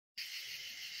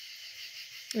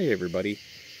Hey everybody,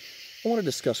 I want to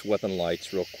discuss weapon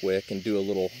lights real quick and do a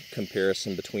little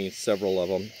comparison between several of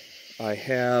them. I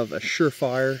have a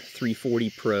Surefire 340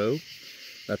 Pro.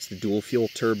 That's the dual fuel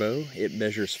turbo. It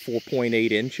measures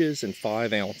 4.8 inches and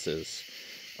 5 ounces.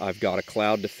 I've got a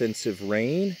Cloud Defensive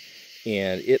REIN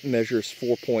and it measures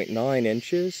 4.9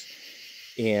 inches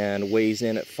and weighs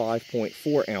in at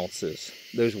 5.4 ounces.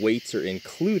 Those weights are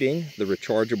including the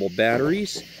rechargeable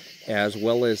batteries as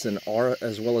well as an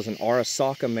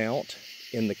Arisaka mount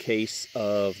in the case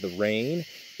of the REIN,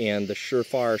 and the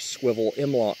Surefire swivel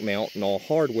MLOK mount and all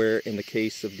hardware in the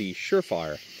case of the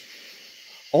Surefire.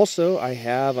 Also, I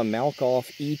have a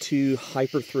Malkoff E2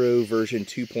 Hyperthrow version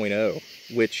 2.0,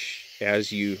 which,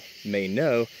 as you may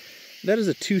know, that is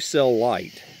a 2-cell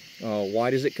light.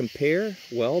 Why does it compare?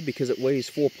 Well, because it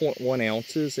weighs 4.1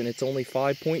 ounces and it's only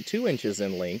 5.2 inches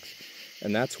in length.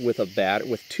 And that's with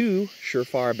with 2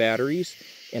 Surefire batteries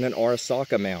and an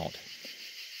Arisaka mount.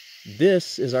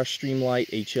 This is our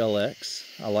Streamlight HLX.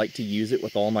 I like to use it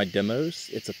with all my demos.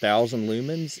 It's 1,000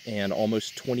 lumens and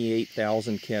almost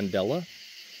 28,000 candela.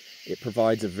 It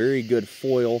provides a very good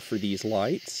foil for these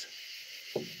lights.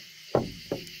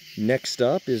 Next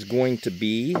up is going to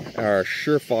be our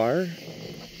Surefire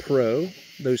Pro.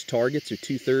 Those targets are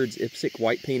 2/3 IPSC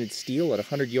white painted steel at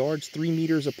 100 yards, 3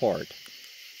 meters apart.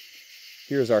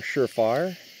 Here's our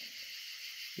Surefire.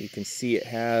 You can see it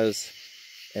has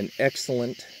an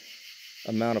excellent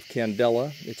amount of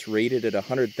candela. It's rated at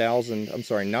 95,000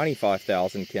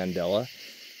 candela,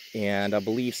 and I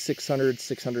believe 600,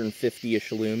 650-ish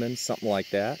lumens, something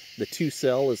like that. The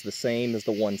 2-cell is the same as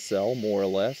the 1-cell, more or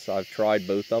less. I've tried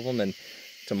both of them, and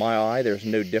to my eye, there's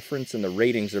no difference, and the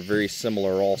ratings are very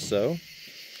similar also.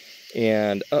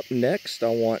 And up next, I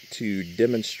want to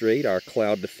demonstrate our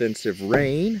Cloud Defensive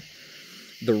REIN.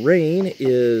 The REIN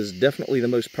is definitely the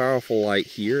most powerful light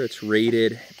here. It's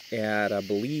rated at, I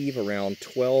believe, around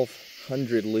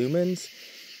 1,200 lumens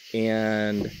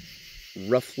and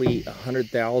roughly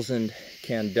 100,000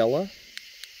 candela.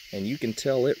 And you can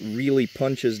tell it really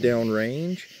punches down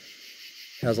range.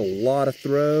 Has a lot of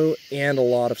throw and a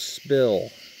lot of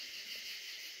spill.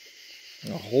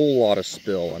 A whole lot of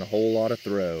spill and a whole lot of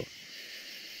throw.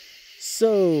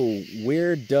 So,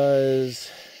 where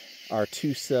does our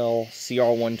 2-cell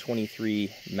CR123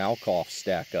 Malkoff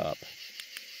stack up?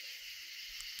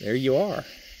 There you are.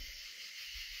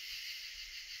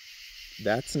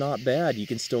 That's not bad. You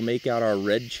can still make out our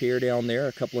red chair down there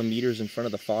a couple of meters in front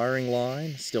of the firing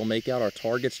line. Still make out our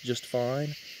targets just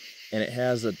fine. And it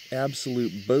has an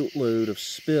absolute boatload of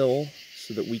spill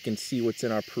so that we can see what's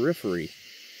in our periphery.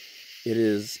 It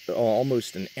is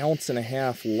almost 1.5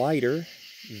 ounces lighter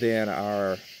than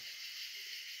our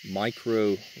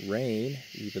micro REIN,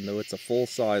 even though it's a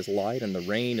full-size light, and the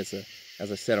REIN is,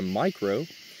 as I said, a micro.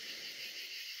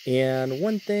 And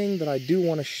one thing that I do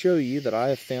want to show you that I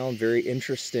have found very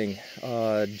interesting,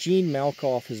 Gene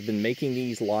Malkoff has been making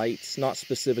these lights, not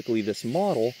specifically this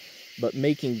model, but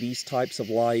making these types of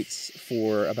lights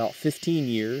for about 15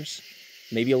 years,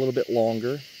 maybe a little bit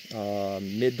longer.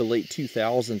 Mid to late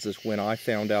 2000s is when I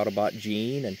found out about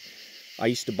Gene, and I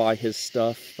used to buy his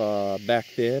stuff back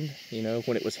then, you know,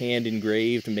 when it was hand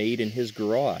engraved, made in his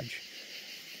garage.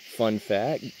 Fun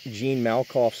fact, Gene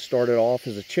Malkoff started off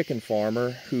as a chicken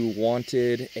farmer who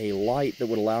wanted a light that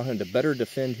would allow him to better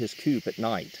defend his coop at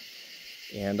night.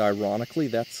 And ironically,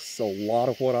 that's a lot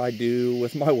of what I do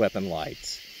with my weapon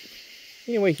lights.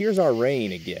 Anyway, here's our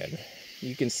REIN again.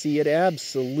 You can see it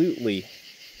absolutely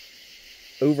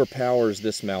overpowers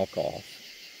this Malkoff.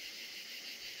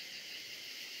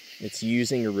 It's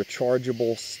using a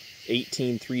rechargeable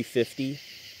 18350.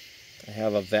 I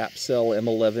have a Vapcell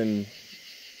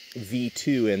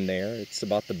M11V2 in there. It's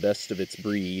about the best of its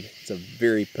breed. It's a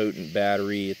very potent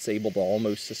battery. It's able to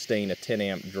almost sustain a 10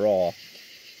 amp draw.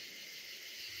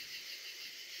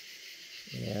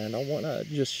 And I want to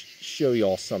just show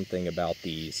y'all something about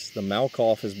these. The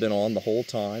Malkoff has been on the whole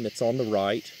time. It's on the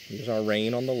right. Here's our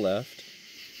REIN on the left.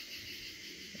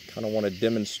 I kind of want to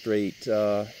demonstrate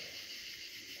a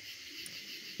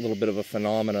little bit of a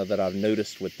phenomena that I've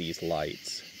noticed with these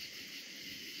lights.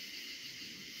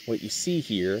 What you see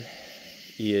here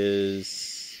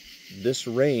is this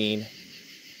REIN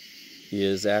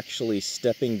is actually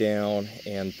stepping down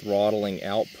and throttling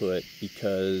output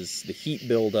because the heat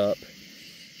buildup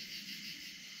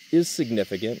is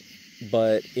significant,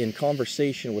 but in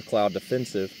conversation with Cloud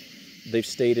Defensive, they've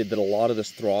stated that a lot of this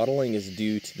throttling is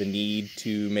due to the need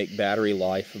to make battery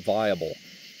life viable.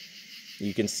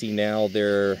 You can see now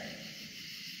they're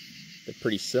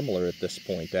pretty similar at this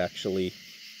point, actually.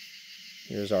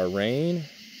 Here's our REIN.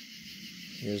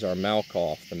 Here's our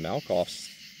Malkoff. The Malkoff's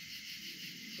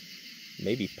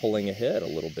maybe pulling ahead a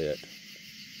little bit.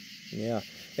 Yeah,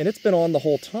 and it's been on the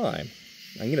whole time.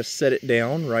 I'm going to set it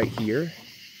down right here,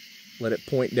 let it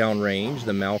point down range,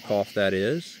 the Malkoff that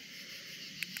is,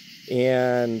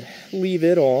 and leave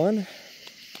it on.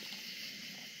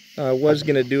 I was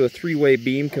going to do a three-way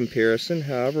beam comparison,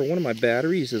 however, one of my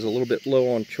batteries is a little bit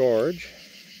low on charge.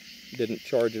 Didn't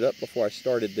charge it up before I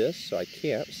started this, so I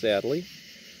can't, sadly.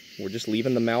 We're just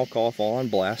leaving the Malkoff on,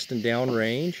 blasting down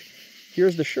range.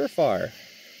 Here's the Surefire.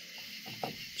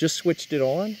 Just switched it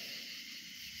on.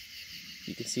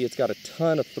 You can see it's got a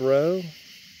ton of throw,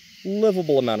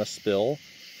 livable amount of spill.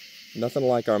 Nothing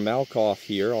like our Malkoff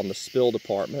here on the spill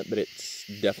department, but it's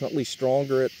definitely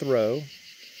stronger at throw.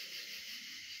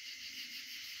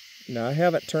 Now, I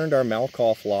haven't turned our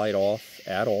Malkoff light off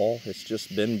at all. It's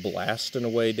just been blasting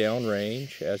away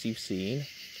downrange, as you've seen.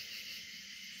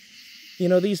 You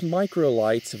know, these micro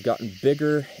lights have gotten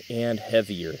bigger and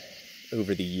heavier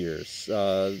over the years.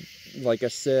 Like I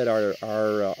said, our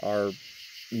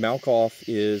Malkoff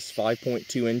is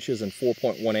 5.2 inches and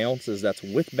 4.1 ounces. That's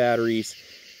with batteries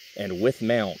and with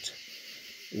mount.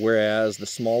 Whereas the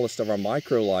smallest of our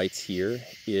micro lights here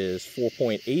is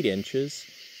 4.8 inches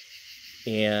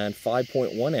and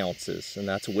 5.1 ounces, and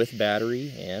that's with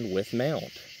battery and with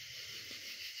mount.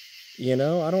 You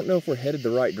know, I don't know if we're headed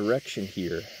the right direction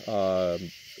here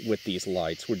with these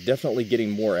lights. We're definitely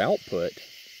getting more output,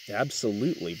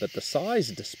 absolutely, but the size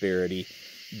disparity,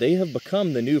 they have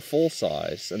become the new full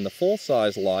size, and the full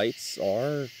size lights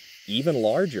are even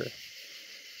larger.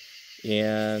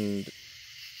 And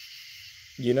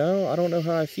you know, I don't know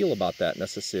how I feel about that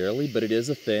necessarily, but it is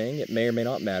a thing. It may or may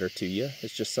not matter to you.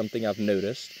 It's just something I've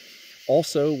noticed.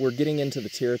 Also, we're getting into the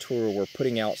territory where we're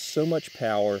putting out so much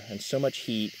power and so much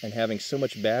heat and having so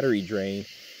much battery drain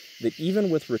that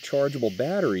even with rechargeable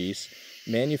batteries,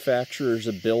 manufacturers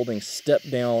are building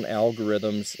step-down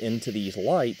algorithms into these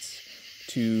lights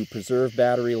to preserve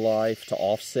battery life, to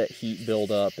offset heat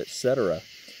buildup, etc.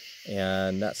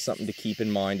 And that's something to keep in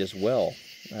mind as well.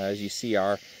 As you see,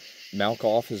 our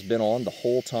Malkoff has been on the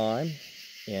whole time,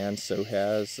 and so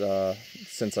has,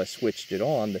 since I switched it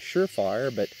on, the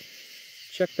Surefire, but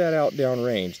check that out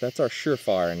downrange. That's our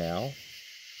Surefire now.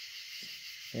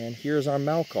 And here's our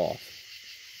Malkoff.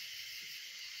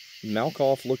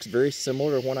 Malkoff looks very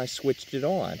similar to when I switched it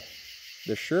on.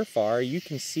 The Surefire, you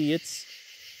can see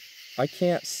I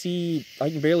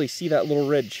can barely see that little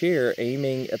red chair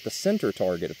aiming at the center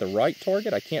target. At the right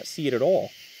target, I can't see it at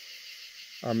all.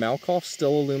 Our Malkoff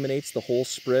still illuminates the whole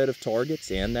spread of targets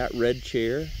and that red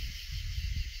chair.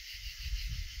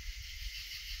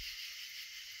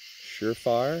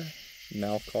 Surefire,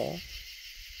 Malkoff.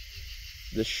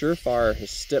 The Surefire has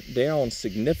stepped down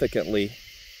significantly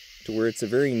to where it's a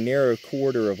very narrow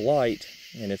corridor of light,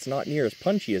 and it's not near as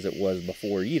punchy as it was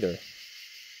before either.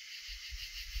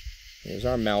 Here's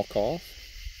our Malkoff.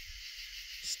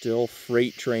 Still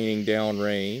freight training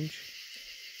downrange.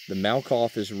 The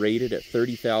Malkoff is rated at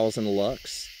 30,000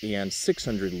 lux and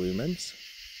 600 lumens,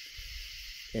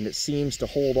 and it seems to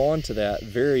hold on to that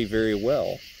very, very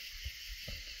well.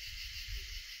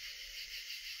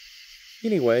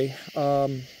 Anyway,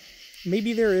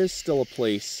 maybe there is still a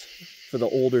place for the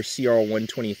older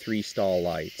CR123 style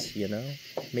lights, you know?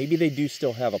 Maybe they do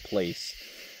still have a place.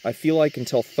 I feel like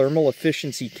until thermal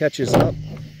efficiency catches up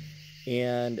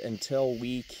and until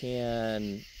we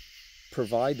can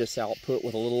provide this output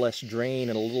with a little less drain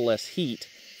and a little less heat,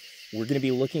 we're going to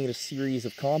be looking at a series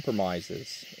of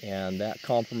compromises. And that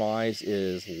compromise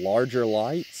is larger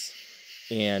lights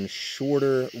and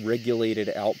shorter regulated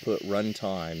output run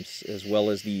times, as well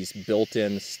as these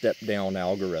built-in step-down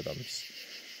algorithms.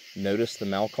 Notice the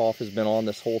Malkoff has been on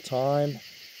this whole time,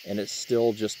 and it's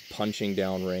still just punching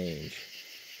down range.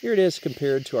 Here it is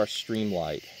compared to our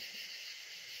Streamlight.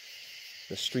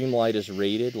 The Streamlight is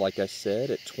rated, like I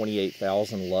said, at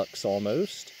 28,000 lux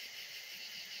almost,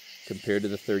 compared to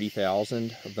the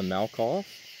 30,000 of the Malkoff.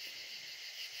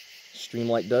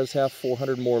 Streamlight does have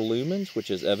 400 more lumens,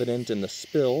 which is evident in the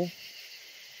spill.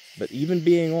 But even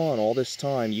being on all this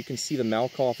time, you can see the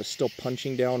Malkoff is still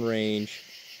punching down range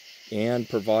and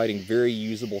providing very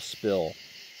usable spill.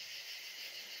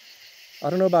 I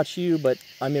don't know about you, but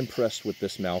I'm impressed with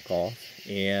this Malkoff.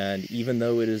 And even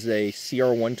though it is a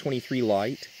CR123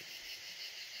 light,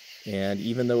 and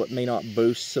even though it may not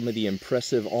boast some of the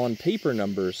impressive on-paper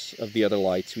numbers of the other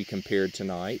lights we compared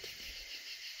tonight,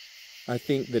 I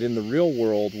think that in the real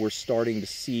world, we're starting to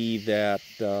see that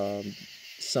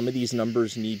some of these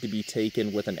numbers need to be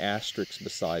taken with an asterisk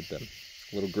beside them,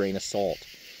 a little grain of salt.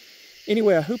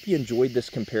 Anyway, I hope you enjoyed this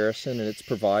comparison and it's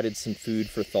provided some food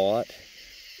for thought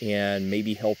and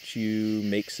maybe helped you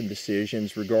make some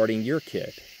decisions regarding your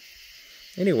kit.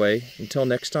 Anyway, until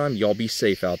next time, y'all be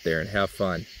safe out there and have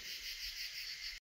fun.